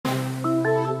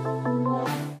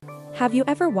Have you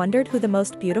ever wondered who the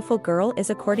most beautiful girl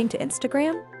is according to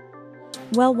Instagram?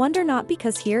 Well, wonder not,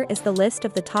 because here is the list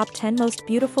of the top 10 most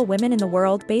beautiful women in the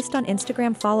world based on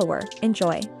Instagram follower.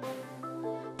 Enjoy.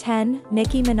 10.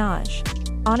 Nicki Minaj.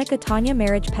 Onika Tanya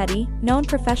Maraj-Petty, known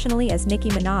professionally as Nicki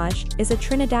Minaj, is a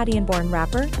Trinidadian-born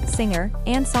rapper, singer,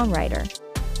 and songwriter.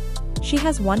 She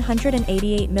has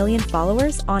 188 million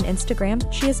followers on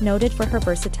Instagram. She is noted for her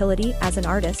versatility as an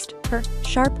artist, her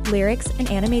sharp lyrics and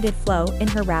animated flow in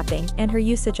her rapping, and her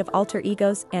usage of alter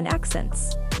egos and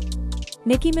accents.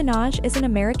 Nicki Minaj is an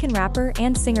American rapper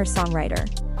and singer-songwriter.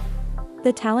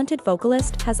 The talented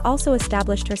vocalist has also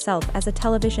established herself as a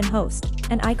television host,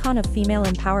 an icon of female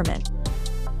empowerment.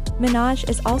 Minaj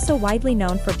is also widely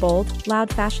known for bold,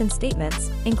 loud fashion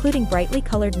statements, including brightly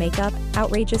colored makeup,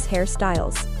 outrageous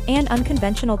hairstyles, and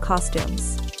unconventional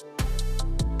costumes.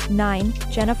 9.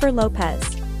 Jennifer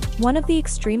Lopez. One of the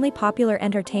extremely popular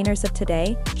entertainers of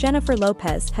today, Jennifer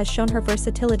Lopez has shown her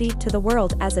versatility to the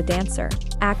world as a dancer,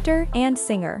 actor, and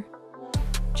singer.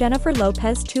 Jennifer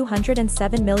Lopez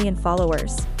 207 million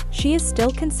followers. She is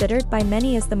still considered by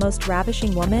many as the most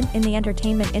ravishing woman in the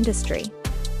entertainment industry.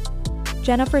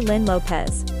 Jennifer Lynn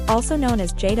Lopez, also known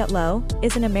as J.Lo,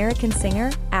 is an American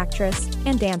singer, actress,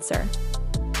 and dancer.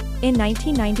 In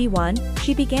 1991,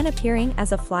 she began appearing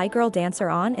as a fly girl dancer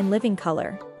on In Living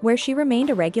Color, where she remained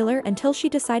a regular until she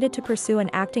decided to pursue an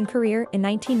acting career in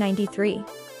 1993.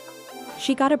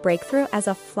 She got a breakthrough as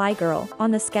a fly girl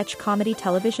on the sketch comedy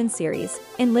television series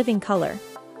In Living Color.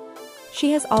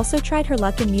 She has also tried her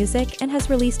luck in music and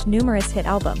has released numerous hit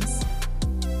albums.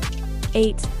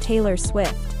 8. Taylor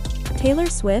Swift. Taylor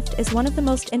Swift is one of the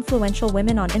most influential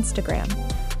women on Instagram.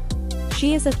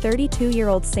 She is a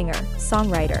 32-year-old singer,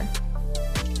 songwriter.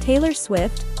 Taylor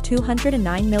Swift,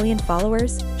 209 million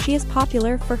followers. She is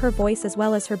popular for her voice as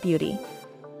well as her beauty.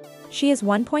 She is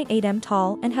 1.8 m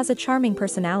tall and has a charming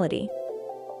personality.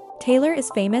 Taylor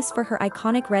is famous for her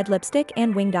iconic red lipstick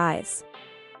and winged eyes.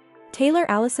 Taylor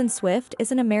Allison Swift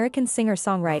is an American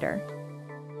singer-songwriter.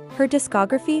 Her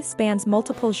discography spans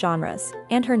multiple genres,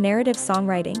 and her narrative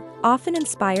songwriting, often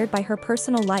inspired by her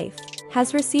personal life,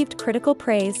 has received critical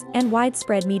praise and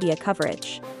widespread media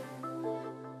coverage.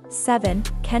 7.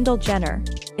 Kendall Jenner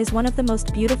is one of the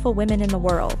most beautiful women in the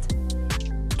world.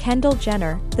 Kendall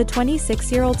Jenner, the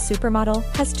 26-year-old supermodel,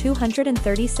 has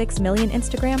 236 million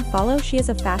Instagram followers. She is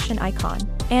a fashion icon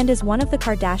and is one of the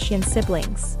Kardashian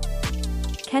siblings.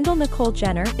 Kendall Nicole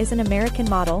Jenner is an American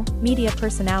model, media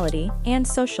personality, and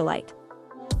socialite.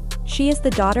 She is the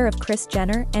daughter of Kris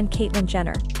Jenner and Caitlyn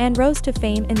Jenner, and rose to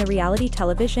fame in the reality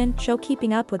television show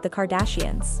Keeping Up with the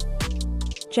Kardashians.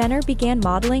 Jenner began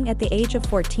modeling at the age of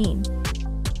 14.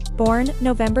 Born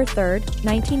November 3,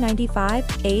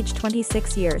 1995, age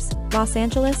 26 years, Los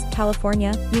Angeles,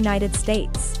 California, United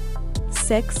States.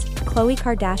 6. Khloe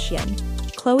Kardashian.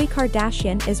 Khloe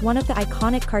Kardashian is one of the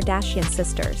iconic Kardashian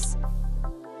sisters.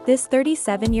 This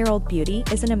 37-year-old beauty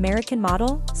is an American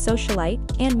model,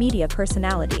 socialite, and media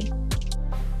personality.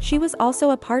 She was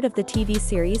also a part of the TV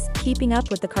series Keeping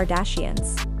Up with the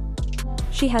Kardashians.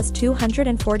 She has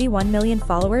 241 million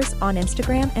followers on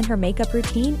Instagram, and her makeup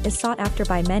routine is sought after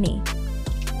by many.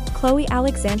 Khloe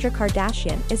Alexandra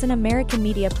Kardashian is an American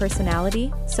media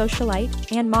personality,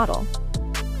 socialite, and model.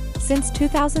 Since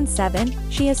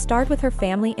 2007, she has starred with her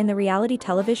family in the reality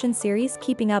television series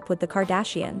Keeping Up with the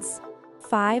Kardashians.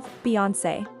 5.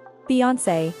 Beyonce.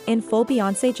 Beyonce, in full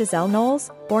Beyoncé Giselle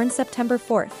Knowles, born September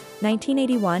 4,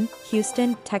 1981,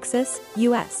 Houston, Texas,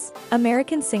 U.S.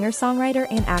 American singer-songwriter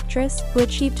and actress who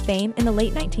achieved fame in the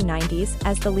late 1990s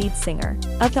as the lead singer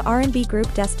of the R&B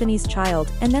group Destiny's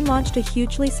Child and then launched a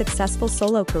hugely successful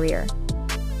solo career.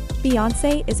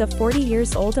 Beyonce is a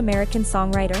 40-year-old American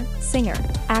songwriter, singer,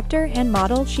 actor, and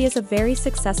model. She is a very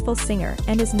successful singer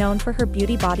and is known for her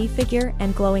beauty body figure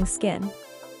and glowing skin.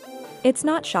 It's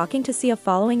not shocking to see a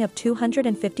following of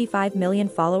 255 million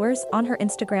followers on her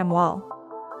Instagram wall.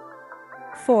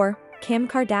 4. Kim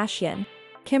Kardashian.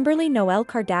 Kimberly Noel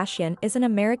Kardashian is an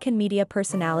American media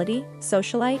personality,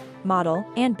 socialite, model,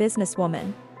 and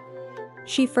businesswoman.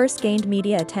 She first gained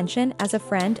media attention as a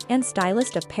friend and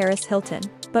stylist of Paris Hilton,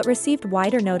 but received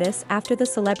wider notice after the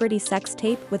celebrity sex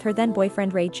tape with her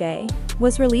then-boyfriend Ray J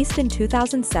was released in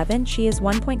 2007. She is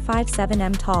 1.57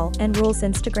 m tall and rules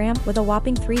Instagram with a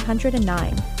whopping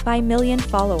 309 million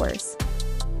followers.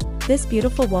 This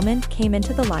beautiful woman came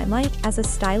into the limelight as a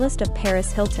stylist of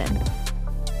Paris Hilton.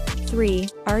 3.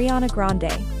 Ariana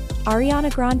Grande.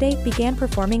 Ariana Grande began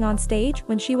performing on stage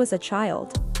when she was a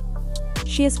child.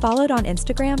 She is followed on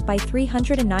Instagram by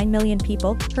 309 million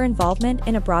people. Her involvement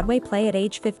in a Broadway play at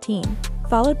age 15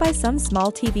 followed by some small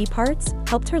TV parts,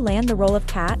 helped her land the role of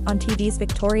Kat on TV's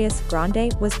Victorious.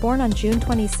 Grande was born on June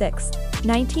 26,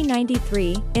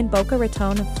 1993, in Boca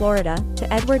Raton, Florida,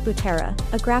 to Edward Butera,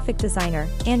 a graphic designer,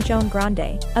 and Joan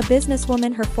Grande, a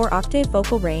businesswoman. Her 4-octave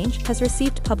vocal range has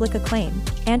received public acclaim,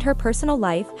 and her personal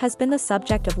life has been the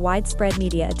subject of widespread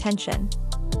media attention.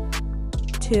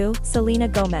 2. Selena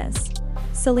Gomez.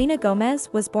 Selena Gomez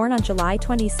was born on July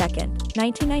 22,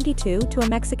 1992, to a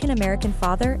Mexican-American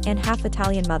father and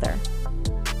half-Italian mother.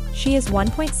 She is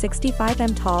 1.65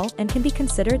 m tall and can be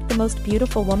considered the most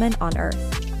beautiful woman on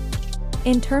earth.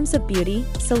 In terms of beauty,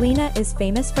 Selena is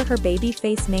famous for her baby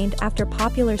face named after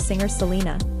popular singer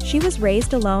Selena. She was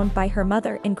raised alone by her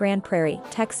mother in Grand Prairie,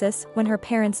 Texas, when her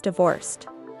parents divorced.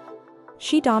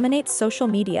 She dominates social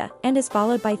media and is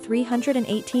followed by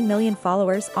 318 million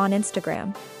followers on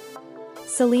Instagram.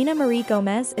 Selena Marie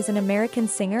Gomez is an American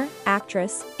singer,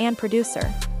 actress, and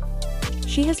producer.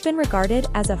 She has been regarded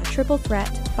as a triple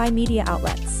threat by media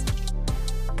outlets.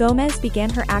 Gomez began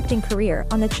her acting career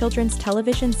on the children's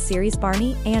television series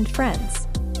Barney and Friends.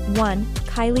 1.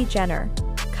 Kylie Jenner.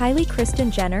 Kylie Kristen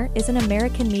Jenner is an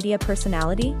American media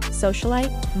personality,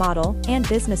 socialite, model, and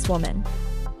businesswoman.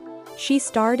 She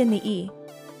starred in the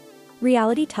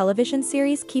reality television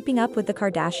series Keeping Up with the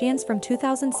Kardashians from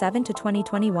 2007 to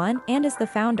 2021 and is the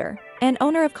founder and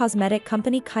owner of cosmetic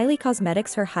company Kylie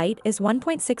Cosmetics. Her height is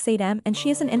 1.68 m and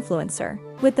she is an influencer.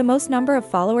 With the most number of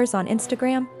followers on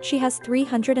Instagram, she has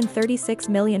 336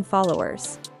 million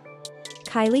followers.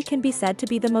 Kylie can be said to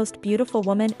be the most beautiful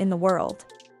woman in the world.